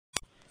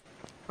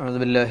أعوذ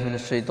بالله من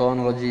الشيطان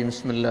الرجيم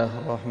بسم الله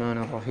الرحمن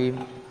الرحيم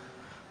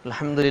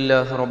الحمد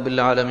لله رب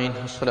العالمين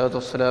والصلاة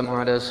والسلام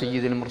على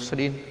سيد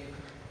المرسلين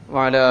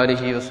وعلى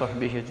آله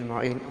وصحبه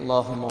أجمعين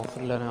اللهم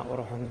اغفر لنا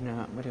وارحمنا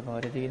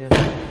ولوالدينا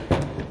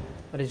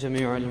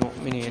ولجميع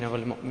المؤمنين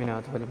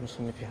والمؤمنات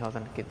والمسلمين في هذا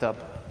الكتاب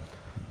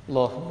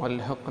اللهم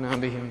الحقنا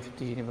بهم في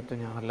الدين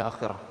والدنيا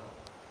والآخرة.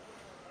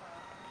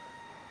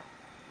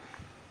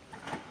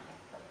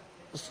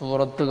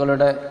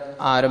 സൂറത്തുകളുടെ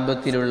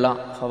ആരംഭത്തിലുള്ള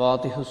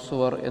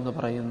ഫവാത്തിഹുസ്സുവർ എന്ന്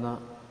പറയുന്ന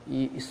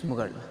ഈ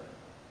ഇസ്മുകൾ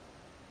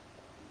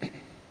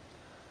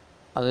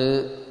അത്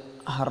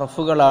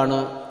ഹർഫുകളാണ്,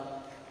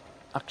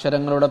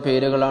 അക്ഷരങ്ങളുടെ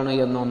പേരുകളാണ്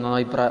എന്ന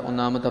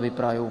ഒന്നാമത്തെ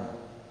അഭിപ്രായവും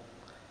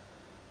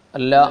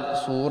അല്ല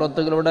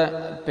സൂറത്തുകളുടെ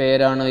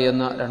പേരാണ്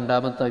എന്ന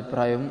രണ്ടാമത്തെ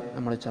അഭിപ്രായവും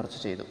നമ്മൾ ചർച്ച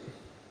ചെയ്തു.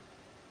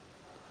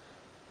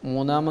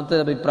 മൂന്നാമത്തെ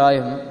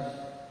അഭിപ്രായം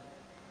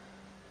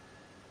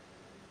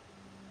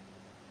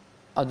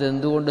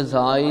അതെന്തുകൊണ്ട്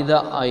സായിദ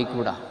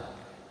ആയിക്കൂടാ.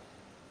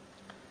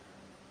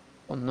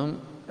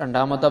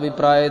 രണ്ടാമത്തെ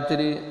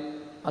അഭിപ്രായത്തിൽ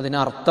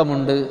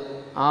അതിനർത്ഥമുണ്ട്.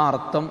 ആ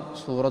അർത്ഥം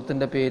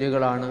സൂറത്തിൻ്റെ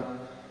പേരുകളാണ്,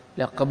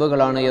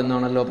 ലഖബുകളാണ്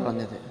എന്നാണല്ലോ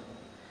പറഞ്ഞത്.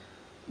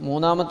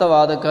 മൂന്നാമത്തെ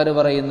വാദക്കാർ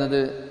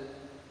പറയുന്നത്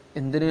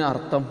എന്തിന്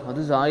അർത്ഥം, അത്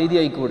സായിദി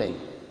ആയിക്കൂടെ,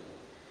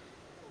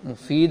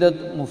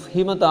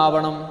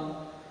 മുഫ്ഹിമത്താവണം.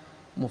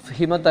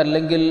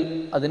 മുഫ്ഹിമത്തല്ലെങ്കിൽ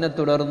അതിനെ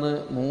തുടർന്ന്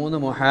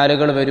 3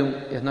 മുഹാലുകൾ വരും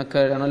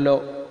എന്നൊക്കെയാണല്ലോ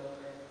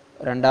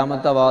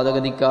രണ്ടാമത്തെ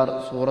വാദഗതിക്കാർ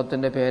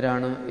സൂറത്തിൻ്റെ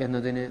പേരാണ്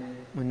എന്നതിന്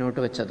മുന്നോട്ട്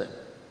വെച്ചത്.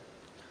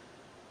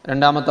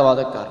 രണ്ടാമത്തെ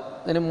വാദക്കാർ.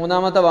 അതിന്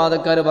മൂന്നാമത്തെ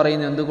വാദക്കാർ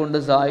പറയുന്നത് എന്തുകൊണ്ട്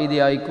സായിദി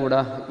ആയിക്കൂടാ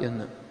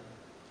എന്ന്.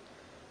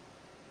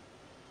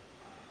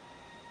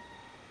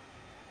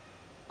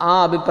 ആ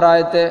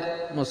അഭിപ്രായത്തെ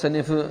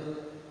മുസന്നിഫ്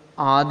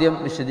ആദ്യം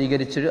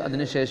വിശദീകരിച്ച്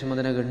അതിനുശേഷം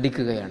അതിനെ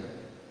ഖണ്ഡിക്കുകയാണ്.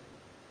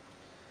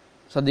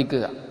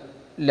 ശ്രദ്ധിക്കുക.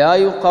 ലാ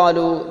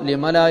യുഖാലു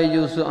ലിമ ലാ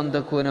യജൂസു അൻ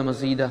തകൂന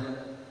മസീദ.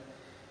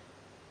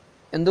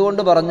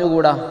 എന്തുകൊണ്ട്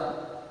പറഞ്ഞുകൂടാ?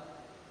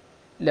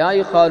 ലാ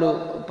യുഖാലു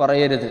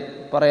പറയരുത്,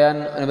 പറയാൻ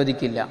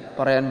അനുവദിക്കില്ല,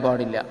 പറയാൻ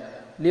പാടില്ല.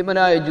 ലിമ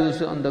ലാ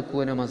യജൂസു അൻ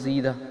തകൂന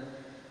മസീദ,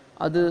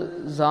 അത്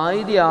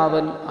സായിദി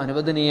ആവൽ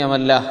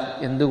അനുവദനീയമല്ല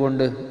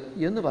എന്തുകൊണ്ട്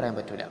എന്ന് പറയാൻ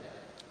പറ്റൂല.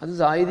 അത്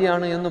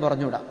സായിദിയാണ് എന്ന്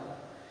പറഞ്ഞുകൂടാ.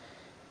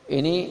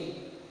 ഇനി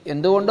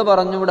എന്തുകൊണ്ട്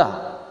പറഞ്ഞുകൂടാ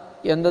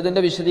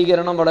എന്നതിൻ്റെ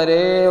വിശദീകരണം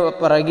വളരെ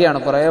പിറകെയാണ്,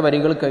 കുറേ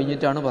വരികൾ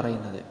കഴിഞ്ഞിട്ടാണ്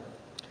പറയുന്നത്.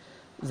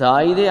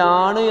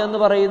 സായിദയാണ് എന്ന്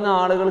പറയുന്ന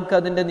ആളുകൾക്ക്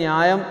അതിൻ്റെ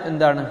ന്യായം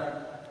എന്താണ്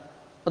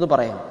അത്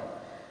പറയാം.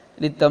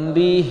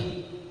 ലിതംബീഹ്,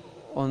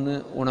 ഒന്ന്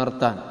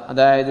ഉണർത്താൻ,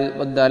 അതായത്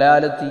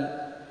ദലാലത്തി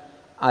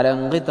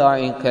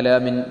അലൻഖിതാഇ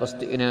കലാമിൻ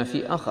വസ്തിനാഫി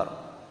ആഖർ,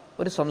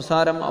 ഒരു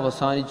സംസാരം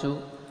അവസാനിച്ചു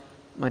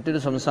മറ്റൊരു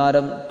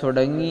സംസാരം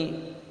തുടങ്ങി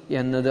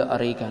എന്നത്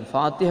അറിയിക്കാൻ.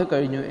 ഫാത്തിഹ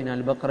കഴിഞ്ഞു, ഇനി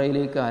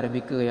അൽബഖറയിലേക്ക്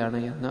ആരംഭിക്കുകയാണ്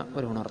എന്ന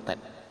ഒരു ഉണർത്തൽ.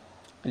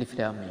 അലിഫ്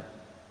ലാം മീം.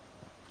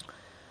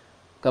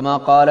 കമാ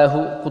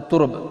ഖാലഹു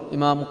ഖുത്റുബ്,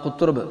 ഇമാം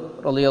ഖുത്റുബ്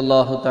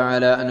റളിയല്ലാഹു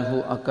തആല അൻഹു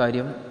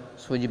അക്കാര്യം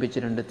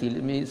സൂചിപ്പിച്ചിട്ടുണ്ട്.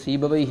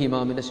 സീബവൈഹി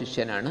ഇമാമിൻ്റെ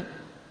ശിഷ്യനാണ്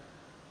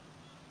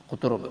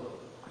ഖുത്റുബ്.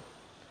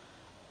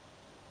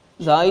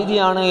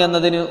 സായിദിയാണ്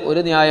എന്നതിന്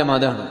ഒരു ന്യായം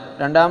അതാണ്.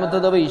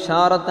 രണ്ടാമത്തത്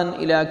ഇഷാറത്തൻ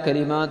ഇലാ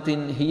കലിമാത്തിൻ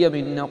ഹിയ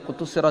മിന്ന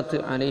ഖുത്സിറത്ത്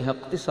അലൈഹ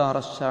ഇഖ്തിസാറ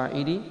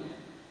അശ്ശാഇരി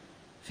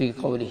ഫീ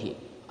ഖൗലിഹി,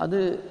 അത്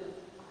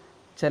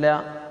ചില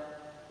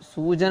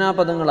സൂചനാ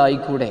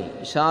പദങ്ങളായിക്കൂടെ.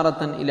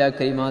 ഇഷാറത്തൻ ഇലാ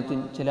കലിമാത്തിൻ,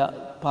 ചില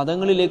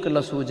പദങ്ങളിലേക്കുള്ള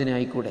സൂചന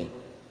ആയിക്കൂടെ.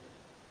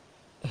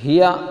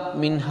 ഹിയ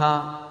മിൻഹ,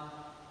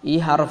 ഈ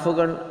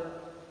ഹർഫുകൾ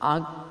ആ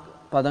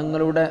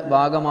പദങ്ങളുടെ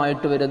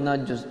ഭാഗമായിട്ട് വരുന്ന,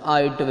 ജുസ്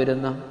ആയിട്ട്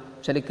വരുന്ന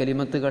ചില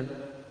കലിമത്തുകൾ,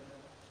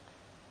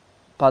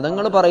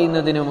 പദങ്ങൾ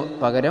പറയുന്നതിന്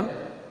പകരം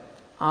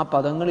ആ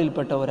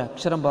പദങ്ങളിൽപ്പെട്ട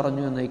ഒരക്ഷരം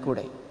പറഞ്ഞു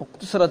എന്നായിക്കൂടെ.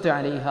 മുഖ്തസറത്ത്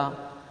അലൈഹ,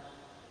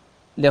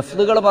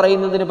 ലഫ്ദുകൾ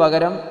പറയുന്നതിന്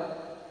പകരം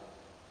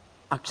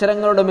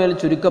അക്ഷരങ്ങളുടെ മേൽ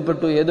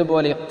ചുരുക്കപ്പെട്ടു.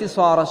 ഏതുപോലെ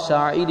ഇഖ്തിസാറ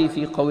ശാഇരി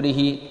ഫീ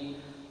ഖൗലിഹി,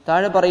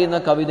 താഴെ പറയുന്ന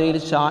കവിതയിൽ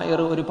ഷാഇർ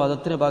ഒരു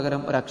പദത്തിന്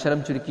പകരം ഒരക്ഷരം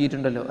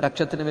ചുരുക്കിയിട്ടുണ്ടല്ലോ,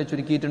 ഒരക്ഷരത്തിന് മേൽ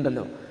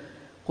ചുരുക്കിയിട്ടുണ്ടല്ലോ.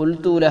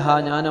 ഖുൽതു ലഹ,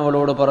 ഞാൻ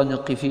അവളോട് പറഞ്ഞു,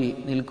 ഖിഫി,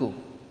 നിൽക്കൂ.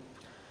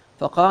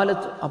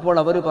 ഫഖാലത്ത്, അപ്പോൾ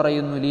അവർ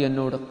പറയുന്നു, ലി,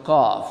 എന്നോട്,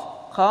 ഖാഫ്.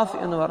 ഖാഫ്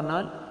എന്ന്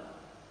പറഞ്ഞാൽ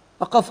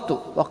വഖഫ്തു,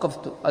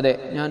 വഖഫ്തു, അതെ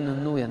ഞാൻ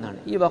നിന്നു എന്നാണ്.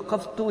 ഈ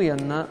വഖഫ്തു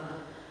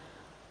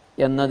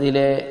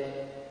എന്നതിലെ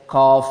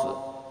ഖാഫ്,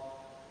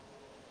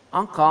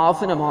 ആ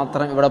ഖാഫിനെ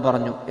മാത്രം ഇവിടെ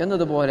പറഞ്ഞു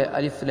എന്നതുപോലെ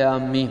അലിഫ്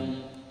ലാം മീം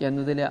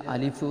എന്നതിലെ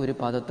അലിഫ് ഒരു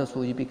പദത്തെ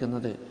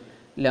സൂചിപ്പിക്കുന്നത്,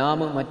 ലാം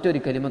മറ്റൊരു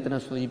കലിമത്തിനെ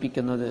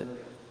സൂചിപ്പിക്കുന്നത്,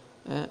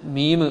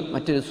 മീം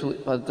മറ്റൊരു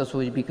പദത്തെ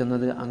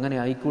സൂചിപ്പിക്കുന്നത്, അങ്ങനെ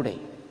ആയിക്കൂടെ.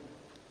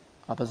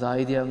 അപ്പോൾ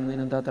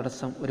സായിദിയാകുന്നതിന് എന്താ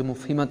തടസ്സം? ഒരു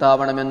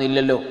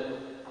മുഫ്ഹിമത്താവണമെന്നില്ലല്ലോ.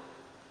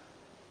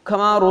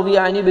 ഖമാ റുവിയ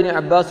അൻ ഇബ്നു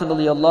അബ്ബാസ്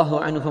റളിയല്ലാഹു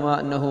അൻഹുമാ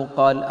അന്നഹു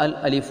ഖാൽ അൽ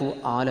അലിഫു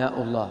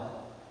ആലാഉല്ലാഹ്,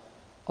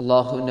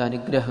 അല്ലാഹുവിൻ്റെ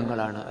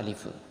അനുഗ്രഹങ്ങളാണ്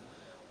അലിഫ്.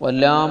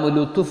 വല്ലാമു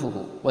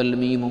ലുത്ഫുഹു വൽ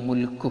മീമു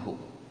മുൽക്കുഹു,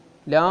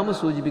 ലാം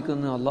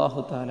സൂചിപ്പിക്കുന്നത് അല്ലാഹു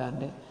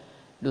തആലാന്റെ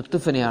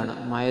ലുത്ഫിനെയാണ്,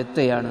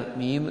 മയത്തെയാണ്.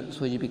 മീം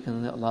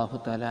സൂചിപ്പിക്കുന്നത് അല്ലാഹു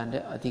തആലാന്റെ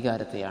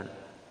അധികാരത്തെയാണ്.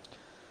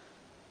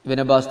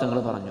 ഇബ്നു അബ്ബാസ് തങ്ങൾ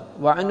പറഞ്ഞു.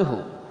 വഅൻഹു,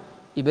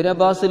 ഇബ്നു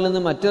അബ്ബാസിൽ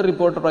നിന്ന് മറ്റൊരു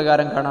റിപ്പോർട്ട്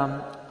പ്രകാരം കാണാം,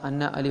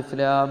 അന്ന അലിഫ്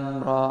ലാം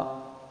റാ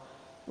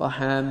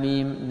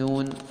വഹാമീം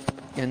നൂൻ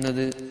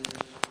എന്നത്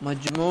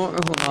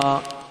മജ്മൂഉഹുമാ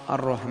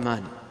അർ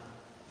റഹ്മാൻ,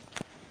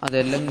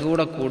 അതെല്ലാം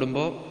കൂടെ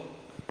കൂടുമ്പോൾ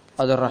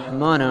അത്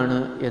റഹ്മാനാണ്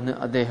എന്ന്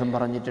അദ്ദേഹം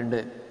പറഞ്ഞിട്ടുണ്ട്.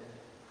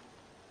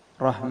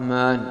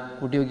 റഹ്മാൻ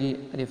കൂട്ടി നോക്കി,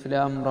 അലിഫ്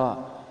ലാം റ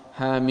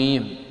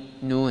ഹാമീം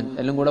നൂൻ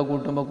എല്ലാം കൂടെ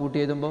കൂട്ടി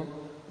എഴുതുമ്പോൾ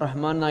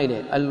റഹ്മാൻ എന്നായില്ലേ,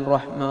 അൽ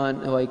റഹ്മാൻ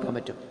വായിക്കാൻ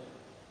പറ്റും.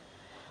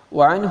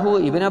 വഅൻഹു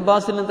ഇബ്നു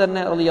അബ്ബാസിൽ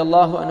തന്നെ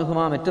റളിയല്ലാഹു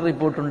അൻഹുമാ മറ്റൊരു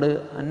റിപ്പോർട്ടുണ്ട്,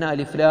 അന്ന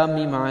അലിഫ് ലാം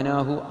മീം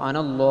മാനാഹു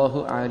അനല്ലാഹു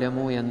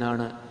അലമു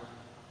എന്നാണ്.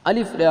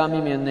 അലിഫ് ലാം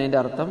മീം എന്നതിൻ്റെ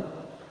അർത്ഥം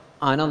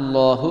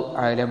അനല്ലാഹു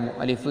അലമു.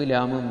 അലിഫ്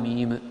ലാം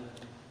മീം,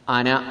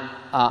 അന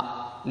അ,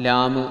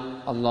 ലാം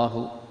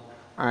അല്ലാഹു,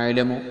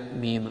 അലമു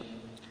മീം.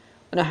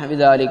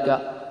 നഹ്വിദാലിക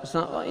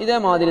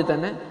ഇതേമാതിരി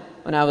തന്നെ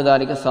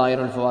നഹ്വിദാലിക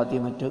സായിറുൽ ഫവാത്തി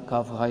മറ്റ്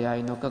കാഫ് ഹയ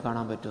എന്നൊക്കെ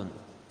കാണാൻ പറ്റുന്നു.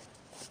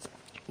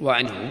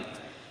 വഅൻഹു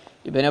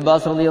ഇബ്നു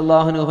അബ്ബാസ്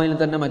റളിയല്ലാഹു അൻഹുവിൽ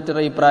തന്നെ മറ്റൊരു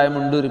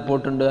അഭിപ്രായമുണ്ട്,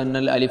 റിപ്പോർട്ടുണ്ട്,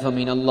 അന്നൽ അലിഫ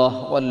മിനല്ലാഹ്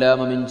വല്ലാമ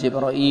മിൻ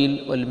ജിബ്രീൽ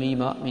വൽ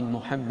മീമ മിൻ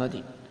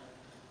മുഹമ്മദി.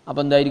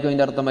 അപ്പം എന്തായിരിക്കും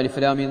അതിൻ്റെ അർത്ഥം? അലിഫ്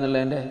ലാം മീം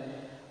എന്നുള്ളതിൻ്റെ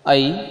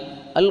ഐ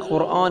അൽ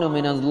ഖുർആനു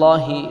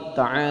മിനല്ലാഹി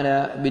തആല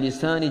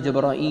ബിലിസാനി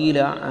ജിബ്രീല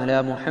അലാ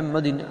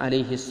മുഹമ്മദിൻ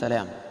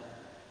അലൈഹിസ്സലാം.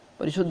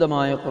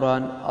 പരിശുദ്ധമായ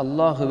ഖുർആൻ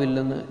അള്ളാഹുവിൽ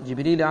നിന്ന്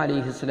ജിബ്രീൽ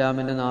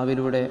അലൈഹിസ്സലാമിൻ്റെ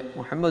നാവിലൂടെ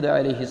മുഹമ്മദ്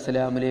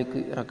അലൈഹിസ്സലാമിലേക്ക്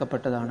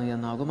ഇറക്കപ്പെട്ടതാണ്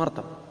എന്നാകും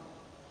അർത്ഥം.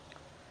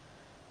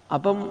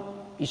 അപ്പം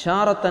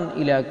ഇഷാറത്തൻ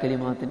ഇലാ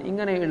കലിമാത്തിൻ,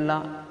 ഇങ്ങനെയുള്ള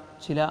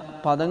ചില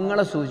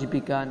പദങ്ങളെ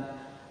സൂചിപ്പിക്കാൻ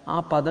ആ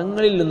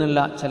പദങ്ങളിൽ നിന്നുള്ള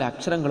ചില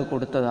അക്ഷരങ്ങൾ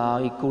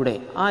കൊടുത്തതായിക്കൂടെ,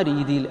 ആ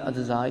രീതിയിൽ അത്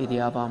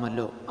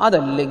സായിദിയാവാമല്ലോ.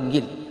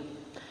 അതല്ലെങ്കിൽ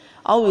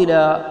ഔ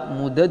ഇലാ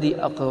മുദദി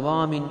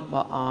അഖ്വാമിൻ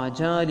വ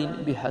ആജാലിൻ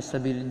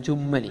ബിഹസബിൽ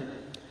ജുമ്മലി,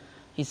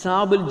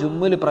 ഹിസാബുൽ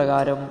ജുമ്മൽ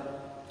പ്രകാരം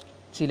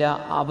ചില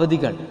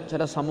അവധികൾ,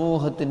 ചില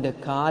സമൂഹത്തിൻ്റെ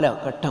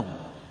കാലഘട്ടം,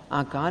 ആ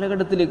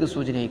കാലഘട്ടത്തിലേക്ക്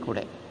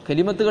സൂചനയായിക്കൂടെ,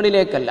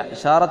 കലിമത്തുകളിലേക്കല്ല.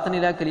 ഇഷാറത്തൻ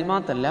ഇലാ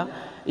കലിമാത്തല്ല,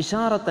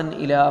 ഇഷാറത്തൻ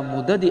ഇലാ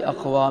മുദദി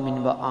അഖ്വാമിൻ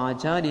വ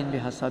ആജാലിൻ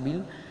ബിഹസബിൽ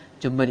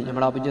ജുമ്മലി.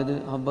 നമ്മൾ അബ്ജദ്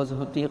ഹബ്ബസ്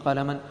ഹുത്തി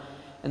കലമൻ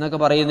എന്നൊക്കെ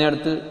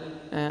പറയുന്നിടത്ത്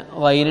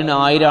വൈനിന്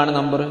 1000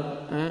 നമ്പർ.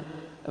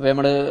 അപ്പോൾ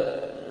നമ്മൾ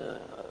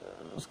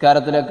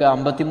നിസ്കാരത്തിലൊക്കെ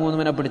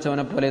 53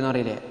 പിടിച്ചവനെ പോലെ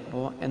എന്നറിയില്ലേ,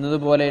 അപ്പോൾ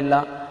എന്നതുപോലെയുള്ള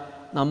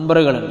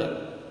നമ്പറുകളുണ്ട്.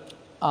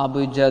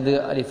 അബ്ജദ്,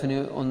 അലിഫിന്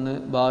 1,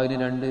 ബാവിന്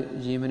 2,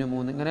 ജീമിന്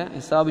 3, ഇങ്ങനെ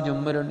ഹിസാബ്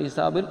ജുമ്മലുണ്ട്,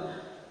 ഹിസാബിൽ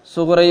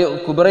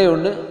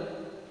കുബറയുണ്ട്,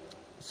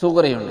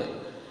 സുഗറയുണ്ട്.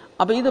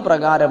 അപ്പം ഇത്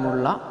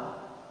പ്രകാരമുള്ള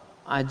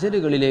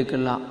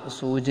അജലുകളിലേക്കുള്ള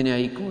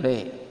സൂചനയായിക്കൂടെ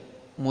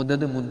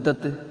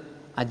മുദ്ദത്ത്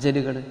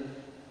അജലുകൾ.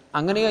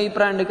 അങ്ങനെ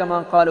അഭിപ്രായമുണ്ട്. കമാ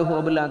ഖാലഹു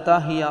അബുൽ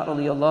അതാഹിയ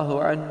റളിയല്ലാഹു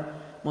അൻഹു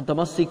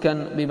മുതമസ്സിക്കൻ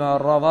ബിമാ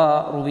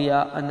റുവിയ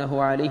അന്നഹു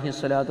അലൈഹി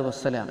സ്വലാത്തു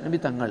വസ്സലാം, നബി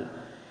തങ്ങൾ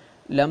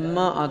ലമ്മ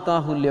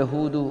അതാഹുൽ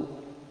യഹൂദു,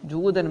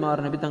 ജൂതന്മാർ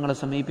നബി തങ്ങളെ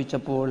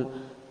സമീപിച്ചപ്പോൾ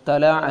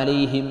തല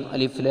അലൈഹിം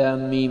അലിഫ് ലാം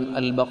മീം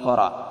അൽബഖറ,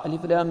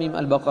 അലിഫ് ലാം മീം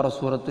അൽബഖറ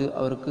സൂറത്ത്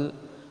അവർക്ക്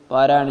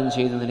പാരായണം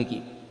ചെയ്തു നൽകി.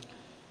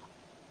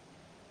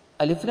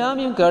 അലിഫ് ലാം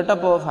മീം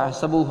കേട്ടപ്പോൾ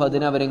ഫഹസബൂഹു,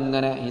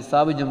 അതിനവരിങ്ങനെ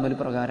ഹിസാബ് ജുമ്മൽ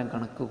പ്രകാരം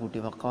കണക്ക് കൂട്ടി.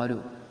 വഖാലു,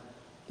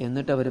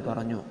 എന്നിട്ട് അവർ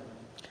പറഞ്ഞു,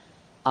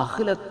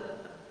 അഖ്ലത്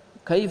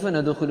കൈഫ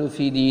നദ്ഖുലു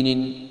ഫീ ദീനിൻ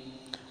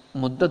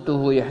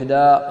മുദ്ദത്തുഹു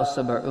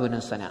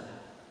 71 സന,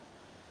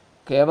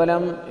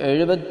 കേവലം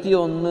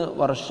 71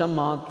 വർഷം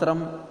മാത്രം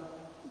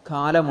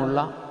കാലമുള്ള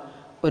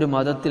ഒരു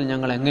മതത്തിൽ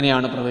ഞങ്ങൾ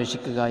എങ്ങനെയാണ്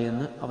പ്രവേശിക്കുക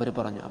എന്ന് അവർ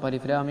പറഞ്ഞു. അപ്പോൾ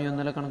അലിഫ് ലാം മീം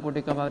എന്നല്ല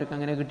കണക്കൂട്ടിക്കപ്പോൾ അവർക്ക്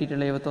അങ്ങനെ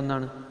കിട്ടിയിട്ടുള്ള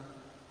 71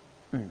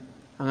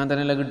 അങ്ങനെ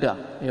തന്നെയല്ല കിട്ടുക,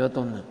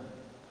 71.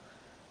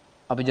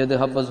 അബ്ജദ്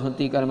ഹബ്ബസ്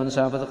ഹുത്തി കലമൻ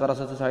ഷാഫത്ത്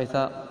ഖറസത്ത് സായിസ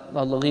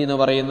അള്ളി എന്ന്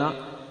പറയുന്ന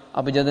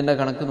അബ്ജദിൻ്റെ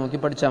കണക്ക് നോക്കി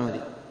പഠിച്ചാൽ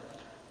മതി.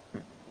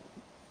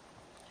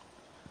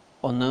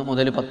 1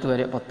 മുതൽ 10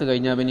 വരെ, 10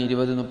 കഴിഞ്ഞാൽ പിന്നെ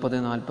 20, 30,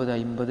 40,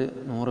 50,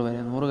 100 വരെ,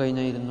 100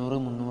 കഴിഞ്ഞാൽ 200,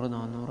 300,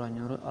 400,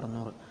 500, 600,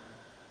 700,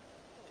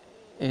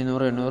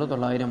 800,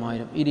 900,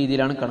 1000, ഈ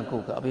രീതിയിലാണ് കണക്ക്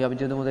വെക്കുക. അപ്പോൾ ഈ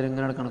അബ്ജദ് മുതൽ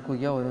ഇങ്ങനെയാണ് കണക്ക്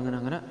വയ്ക്കുക, ഓരോന്നിനും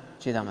അങ്ങനെ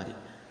ചെയ്താൽ മതി.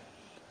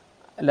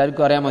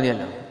 എല്ലാവർക്കും അറിയാൻ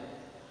മതിയല്ലോ.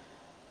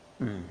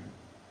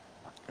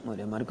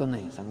 മൗലന്മാർക്കൊന്നേ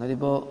സംഗതി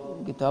ഇപ്പോൾ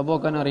കിതാബ്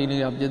നോക്കാൻ അറിയില്ല,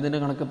 അബ്ജദിൻ്റെ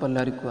കണക്കിപ്പോൾ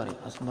എല്ലാവർക്കും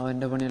അറിയാം.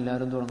 അസ്മാവിൻ്റെ പണി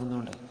എല്ലാവരും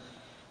തുടങ്ങുന്നുണ്ട്.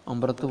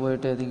 അമ്പലത്ത്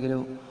പോയിട്ട്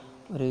ഏതെങ്കിലും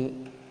ഒരു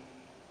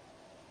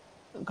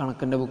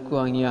കണക്കിൻ്റെ ബുക്ക്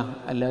വാങ്ങിയാൽ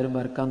എല്ലാവരും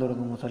വരക്കാൻ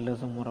തുടങ്ങും,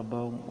 മുസല്ലസും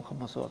മുറബാവും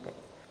മുഹമ്മസും ഒക്കെ.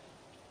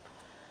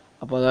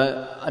 അപ്പോൾ അത്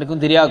ആർക്കും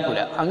തിരിയാക്കൂല.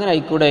 അങ്ങനെ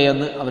ആയിക്കൂടെ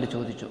എന്ന് അവർ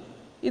ചോദിച്ചു.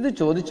 ഇത്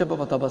ചോദിച്ചപ്പോൾ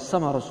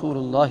തബസ്സമ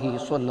റസൂലുള്ളാഹി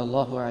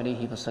സ്വല്ലല്ലാഹു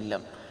അലൈഹി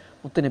വസല്ലം,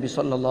 മുത്തുനബി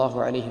സ്വല്ലല്ലാഹു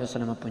അലൈഹി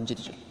വസല്ലം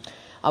പുഞ്ചിരിച്ചു.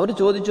 അവർ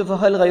ചോദിച്ചു,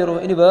 ഫഹൽ ഗൈറു,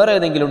 ഇനി വേറെ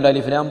ഏതെങ്കിലും ഉണ്ട്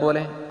അലിഫ് ലാം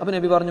പോലെ? അപ്പം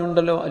നബി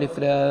പറഞ്ഞുണ്ടല്ലോ, അലിഫ്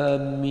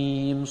ലാം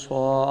മീം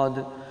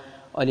സ്വാദ്,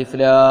 അലിഫ്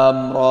ലാം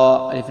റാ,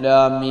 അലിഫ്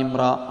ലാം മീം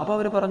റാ. അപ്പോൾ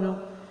അവർ പറഞ്ഞു,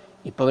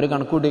 ഇപ്പം അവർ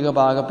കണക്കൂട്ടിയൊക്കെ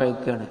പാകെ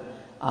പഴക്കുകയാണ്.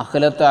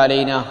 അഖ്ലത്ത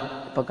അലൈന,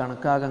 ഇപ്പം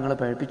കണക്കാകങ്ങൾ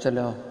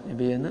പഴപ്പിച്ചല്ലോ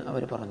നബി എന്ന്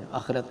അവർ പറഞ്ഞു.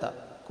 അഖ്ലത്ത,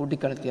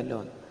 കൂട്ടിക്കളത്തിയല്ലോ.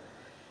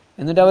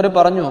 എന്നിട്ട് അവർ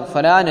പറഞ്ഞു,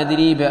 ഫലാ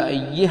നദ്രീ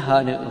ബഅയ്യിഹാ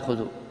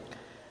നഅഖുദു,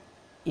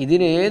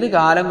 ഇതിനേത്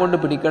കാലം കൊണ്ട്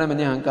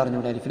പിടിക്കണമെന്ന് ഞങ്ങൾക്ക്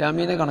അറിഞ്ഞൂടെ. അലിഫ് ലാം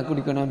മീമിന്റെ കണക്ക്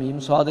പിടിക്കണോ, മീം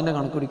സ്വാദിൻ്റെ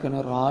കണക്ക് പിടിക്കണോ,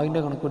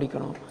 റാവിൻ്റെ കണക്ക്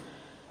പിടിക്കണോ?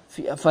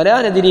 ഫലാ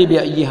നദ്രീ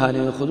ബഅയ്യിഹാ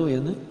നഅഖുദു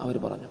എന്ന് അവർ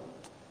പറഞ്ഞു.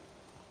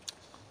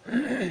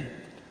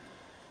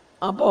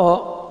 അപ്പോൾ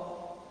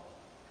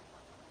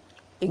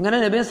ഇങ്ങനെ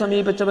നബിയെ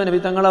സമീപിച്ചപ്പോൾ നബി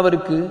തങ്ങൾ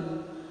അവർക്ക്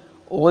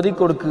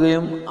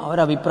ഓതിക്കൊടുക്കുകയും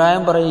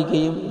അവരഭിപ്രായം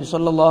പറയുകയും നബി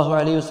സല്ലല്ലാഹു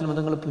അലൈഹി വസല്ലം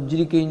തങ്ങൾ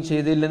പുഞ്ചിരിക്കുകയും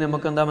ചെയ്തില്ലെന്ന്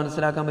നമുക്ക് എന്താ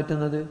മനസ്സിലാക്കാൻ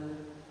പറ്റുന്നത്?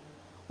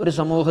 ഒരു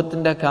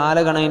സമൂഹത്തിൻ്റെ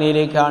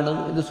കാലഗണനയിലേക്കാണ്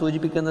ഇത്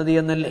സൂചിപ്പിക്കുന്നത്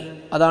എന്നല്ലേ?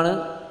 അതാണ്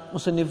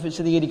മുസന്നിഫ്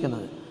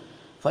വിശദീകരിക്കുന്നത്.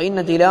 ഫഇന്ന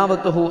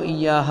തിലാവത്തുഹു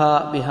ഇയ്യാഹ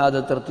ബിഹാദ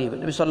തർത്തീബ്.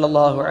 നബി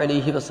സല്ലല്ലാഹു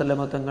അലൈഹി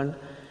വസല്ലമ തങ്ങൾ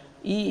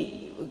ഈ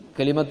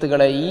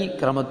കലിമത്തുകളെ ഈ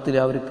ക്രമത്തിൽ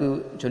അവർക്ക്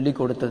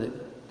ചൊല്ലിക്കൊടുത്തത്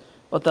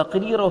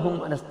തഖ്രീറഹും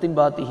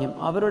അനസ്തിംബാത്തിഹിം,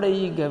 അവരുടെ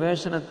ഈ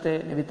ഗവേഷണത്തെ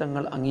നബി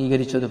തങ്ങൾ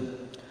അംഗീകരിച്ചതും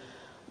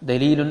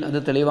ദലീലുൻ, അത്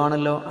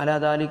തെളിവാണല്ലോ, അലാ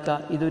ദാലിക,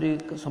 ഇതൊരു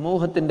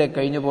സമൂഹത്തിൻ്റെ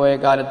കഴിഞ്ഞുപോയ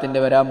കാലത്തിൻ്റെ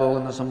വരാൻ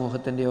പോകുന്ന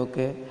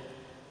സമൂഹത്തിൻ്റെയൊക്കെ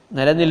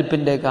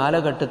നിലനിൽപ്പിൻ്റെ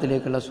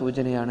കാലഘട്ടത്തിലേക്കുള്ള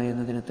സൂചനയാണ്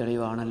എന്നതിന്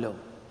തെളിവാണല്ലോ.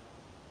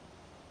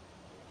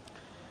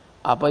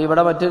 അപ്പോൾ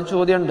ഇവിടെ മറ്റൊരു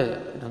ചോദ്യമുണ്ട്.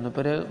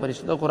 ഇതൊന്നിപ്പോൾ ഒരു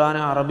പരിശുദ്ധ ഖുർആൻ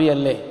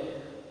അറബിയല്ലേ,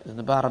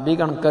 ഇതൊന്നിപ്പോൾ അറബി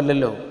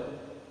കണക്കല്ലല്ലോ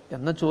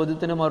എന്ന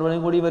ചോദ്യത്തിന് മറുപടി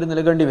കൂടി ഇവർ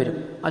നൽകേണ്ടി വരും.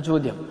 ആ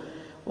ചോദ്യം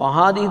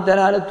വഹാദി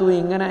ദലാലത്തു,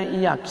 ഇങ്ങനെ ഈ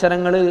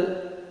അക്ഷരങ്ങൾ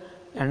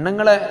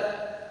എണ്ണങ്ങളെ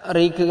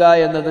അറിയിക്കുക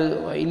എന്നത്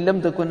ഇല്ലം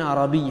തെക്കുൻ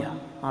അറബിയ,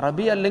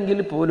 അറബി അല്ലെങ്കിൽ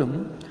പോലും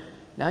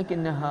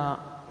ലാകിന്നഹ,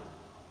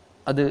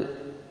 അത്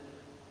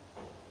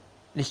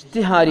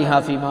ലിസ്തിഹാരിഹ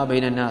ഫീമാ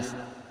ബൈനന്നാസ്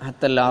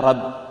ഹത്തൽ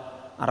അറബ്,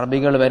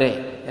 അറബികൾ വരെ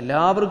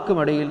എല്ലാവർക്കും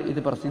ഇടയിൽ ഇത്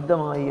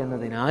പ്രസിദ്ധമായി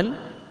എന്നതിനാൽ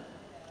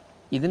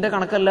ഇതിൻ്റെ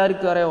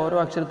കണക്കെല്ലാവർക്കും അറിയാം. ഓരോ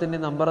അക്ഷരത്തിൻ്റെ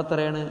നമ്പർ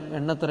എത്രയാണ്,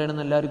 എണ്ണ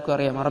എത്രയാണെന്ന് എല്ലാവർക്കും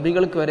അറിയാം.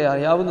 അറബികൾക്ക് വരെ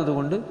അറിയാവുന്നത്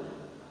കൊണ്ട്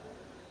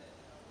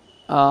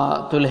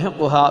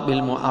തുൽഹിഖുഹ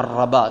ബിൽ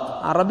മുഅറബാത്ത്,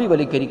 അറബി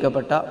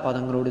വൽക്കരിക്കപ്പെട്ട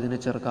പദങ്ങളോട് ഇതിനെ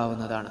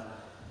ചേർക്കാവുന്നതാണ്.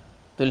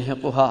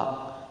 തുൽഹിഖുഹ,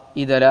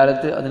 ഈ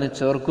ദലാലത്ത് അതിനെ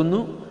ചേർക്കുന്നു.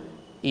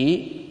 ഈ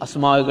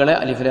അസ്മാഉകളെ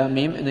അലിഫ് ലാം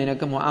മീം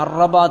എന്നതിനൊക്കെ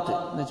മുഅറബാത്ത്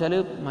എന്ന് വെച്ചാൽ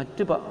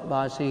മറ്റ്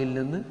ഭാഷയിൽ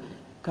നിന്ന്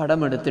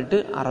കടമെടുത്തിട്ട്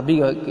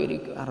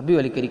അറബി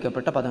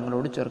വൽക്കരിക്കപ്പെട്ട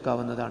പദങ്ങളോട്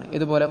ചേർക്കാവുന്നതാണ്.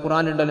 ഇതുപോലെ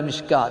ഖുർആനിലുണ്ടല്ലോ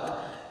മിഷ്കാത്ത്,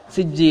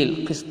 സിജ്ജീൽ,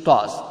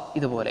 ഖിസ്താസ്,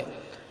 ഇതുപോലെ.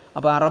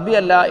 അപ്പോൾ അറബി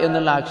അല്ല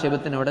എന്നുള്ള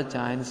ആക്ഷേപത്തിന് അവിടെ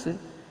ചാൻസ്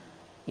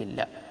ഇല്ല.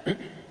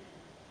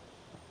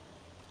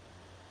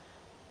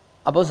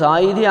 അപ്പോൾ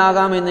സായിദി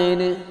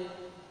ആകാമെന്നതിന്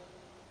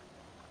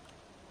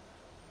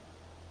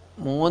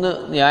 3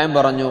 ന്യായം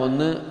പറഞ്ഞു.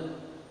 ഒന്ന്,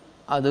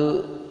 അത്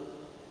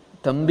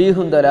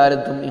തംബീഹും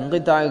ദലാലത്തും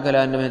ഇൻഖിതാഉ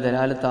കലാമിന്റെ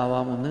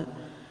ദലാലത്താവാം. 1.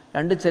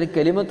 2, ചില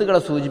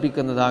കലിമത്തുകളെ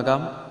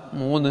സൂചിപ്പിക്കുന്നതാകാം.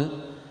 3,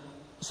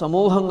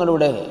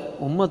 സമൂഹങ്ങളുടെ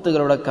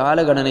ഉമ്മത്തുകളുടെ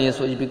കാലഗണനയെ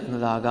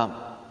സൂചിപ്പിക്കുന്നതാകാം.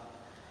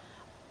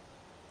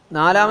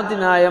 4ാമത്തെ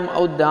ന്യായം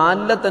ഔ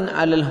ദാലത്തൻ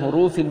അലൽ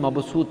ഹുറൂഫിൽ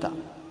മബ്സൂത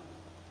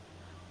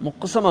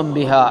മുഖ്സമൻ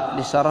ബിഹാ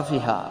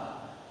ലിശറഫിഹാ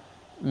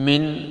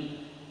മിൻ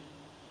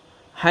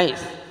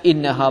ഹൈസ്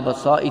ഇന്നഹാ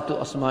ബസായിതു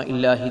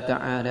അസ്മാഇല്ലാഹി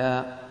തആല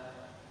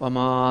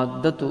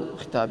വമാദ്ദതു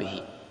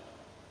ഖിതാബിഹി.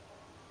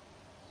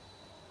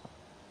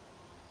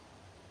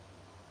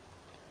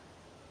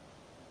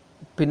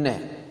 പിന്നെ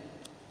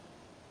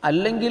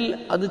അല്ലെങ്കിൽ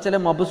അത് ചില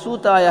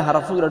മബ്സൂത്തായ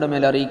ഹർഫുകളുടെ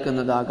മേൽ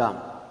അറിയിക്കുന്നതാകാം,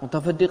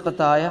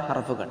 മുതഫരിഖത്തായ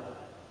ഹർഫുകൾ.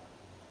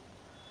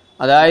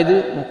 അതായത്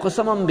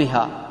മുഖ്സമം ബിഹ,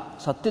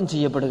 സത്യം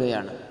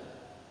ചെയ്യപ്പെടുകയാണ്.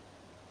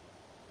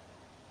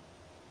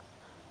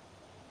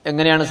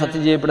 എങ്ങനെയാണ്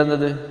സത്യം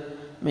ചെയ്യപ്പെടുന്നത്?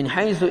 മിൻ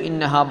ഹൈസു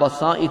ഇന്നഹാ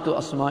ബസായിതു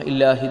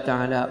അസ്മാഇല്ലാഹി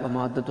തആല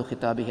വമാദ്ദതു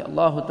ഖിതാബിഹി,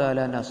 അല്ലാഹു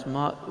തആലാന്റെ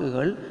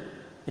അസ്മാഉകൾ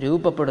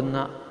രൂപപ്പെടുന്ന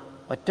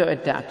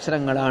ഒറ്റ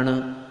അക്ഷരങ്ങളാണ്.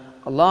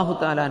 അല്ലാഹു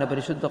തആലാന്റെ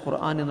പരിശുദ്ധ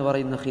ഖുർആൻ എന്ന്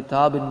പറയുന്ന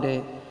ഖിതാബിന്റെ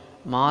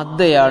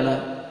മാദ്ദയാണ്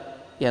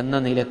എന്ന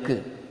നിലക്ക്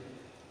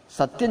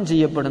സത്യം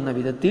ചെയ്യപ്പെടുന്ന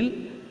വിധത്തിൽ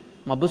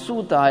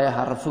മബ്സൂത്തായ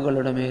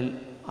ഹർഫുകളുടെ മേൽ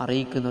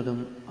അറിയിക്കുന്നതും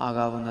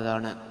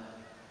ആകാവുന്നതാണ്.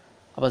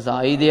 അപ്പോൾ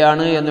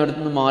സായിദിയാണ്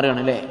എന്നിടത്തുനിന്ന്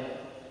മാറുകയാണ് അല്ലേ.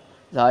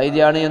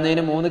 സായിദിയാണ്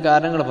എന്നതിന് 3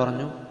 കാരണങ്ങൾ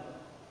പറഞ്ഞു.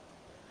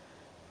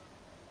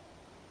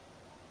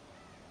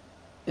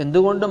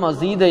 എന്തുകൊണ്ട്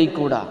മസീദ്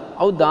ആയിക്കൂടാ?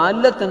 ഔ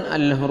ദാലത്തൻ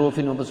അൽ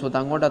ഹുറൂഫിൽ മബ്സൂത്ത്,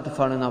 അങ്ങോട്ട്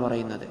അത്ഫാണ് എന്നാണ്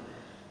പറയുന്നത്.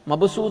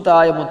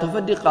 മബ്സൂത്തായ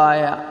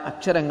മുതഫരിഖായ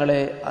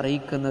അക്ഷരങ്ങളെ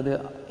അറിയിക്കുന്നത്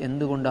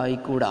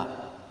എന്തുകൊണ്ടായിക്കൂടാ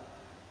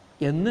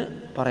എന്ന്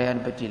പറയാൻ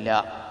പറ്റില്ല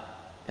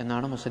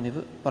എന്നാണ്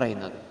മുസന്നിഫ്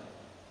പറയുന്നത്.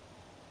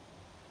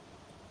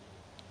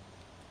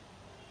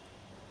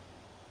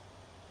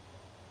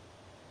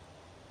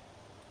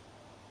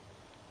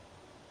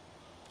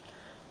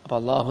 അപ്പം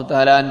അല്ലാഹു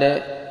തആലാന്റെ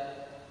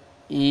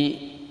ഈ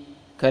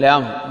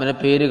കലാം, പിന്നെ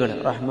പേരുകൾ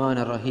റഹ്മാൻ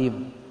റഹീം,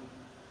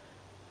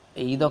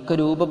 ഇതൊക്കെ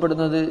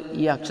രൂപപ്പെടുന്നത്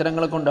ഈ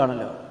അക്ഷരങ്ങളെ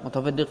കൊണ്ടാണല്ലോ,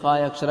 മുതഫരിഖായ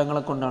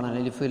അക്ഷരങ്ങളെ കൊണ്ടാണല്ലോ.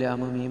 അലിഫ്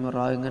ലാം മീം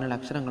റാ ഇങ്ങനെയുള്ള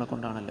അക്ഷരങ്ങളെ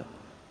കൊണ്ടാണല്ലോ.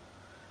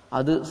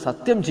 അത്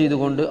സത്യം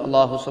ചെയ്തുകൊണ്ട്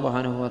അല്ലാഹു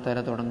സുബ്ഹാനഹു വ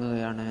തആല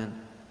തുടങ്ങുകയാണ്.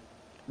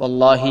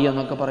 വല്ലാഹി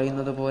എന്നൊക്കെ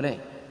പറയുന്നത് പോലെ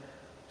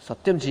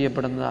സത്യം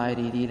ചെയ്യപ്പെടുന്നതായ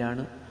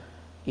രീതിയിലാണ്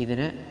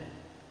ഇതിനെ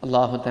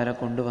അല്ലാഹു തആല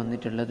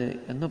കൊണ്ടുവന്നിട്ടുള്ളത്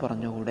എന്ന്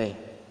പറഞ്ഞുകൂടെ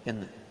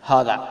എന്ന്.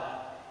 ഹാദാ,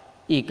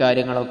 ഈ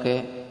കാര്യങ്ങളൊക്കെ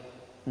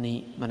നീ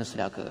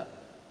മനസ്സിലാക്കുക.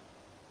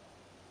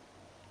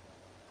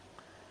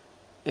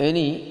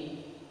 ഇനി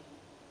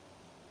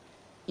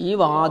ഈ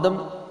വാദം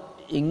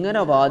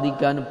ഇങ്ങനെ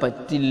വാദിക്കാൻ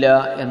പറ്റില്ല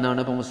എന്നാണ്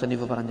ഇപ്പോൾ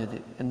മുസന്നിഫ് പറഞ്ഞത്.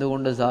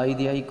 എന്തുകൊണ്ട്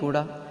സായിദി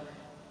ആയിക്കൂടാ?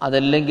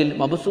 അതല്ലെങ്കിൽ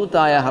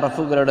മബ്സൂത്തായ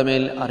ഹർഫുകളുടെ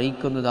മേൽ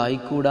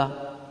അറിയിക്കുന്നതായിക്കൂടാ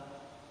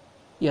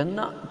എന്ന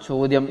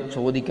ചോദ്യം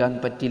ചോദിക്കാൻ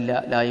പറ്റില്ല.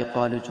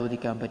 ലായഖാലു,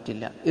 ചോദിക്കാൻ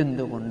പറ്റില്ല.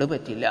 എന്തുകൊണ്ട്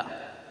പറ്റില്ല?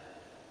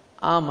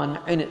 ആ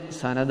മൻഇന്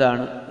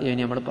സനദാണ്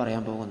ഇനി നമ്മൾ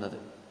പറയാൻ പോകുന്നത്.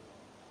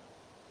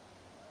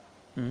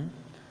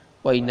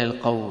 വൈനൽ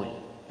ഖൗൽ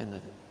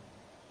എന്നത്.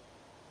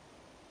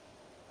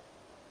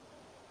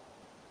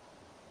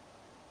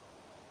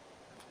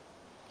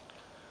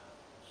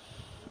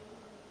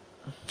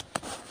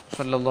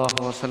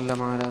 സല്ലല്ലാഹു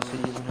വസല്ലമ അലാ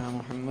സയ്യിദിനാ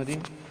മുഹമ്മദിൻ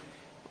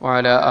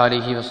വഅലാ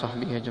ആലിഹി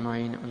വസഹ്ബിഹി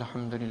അജ്മഈൻ.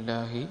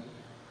 അൽഹംദുലില്ലാഹി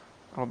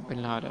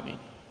റബ്ബിൽ ആലമീൻ.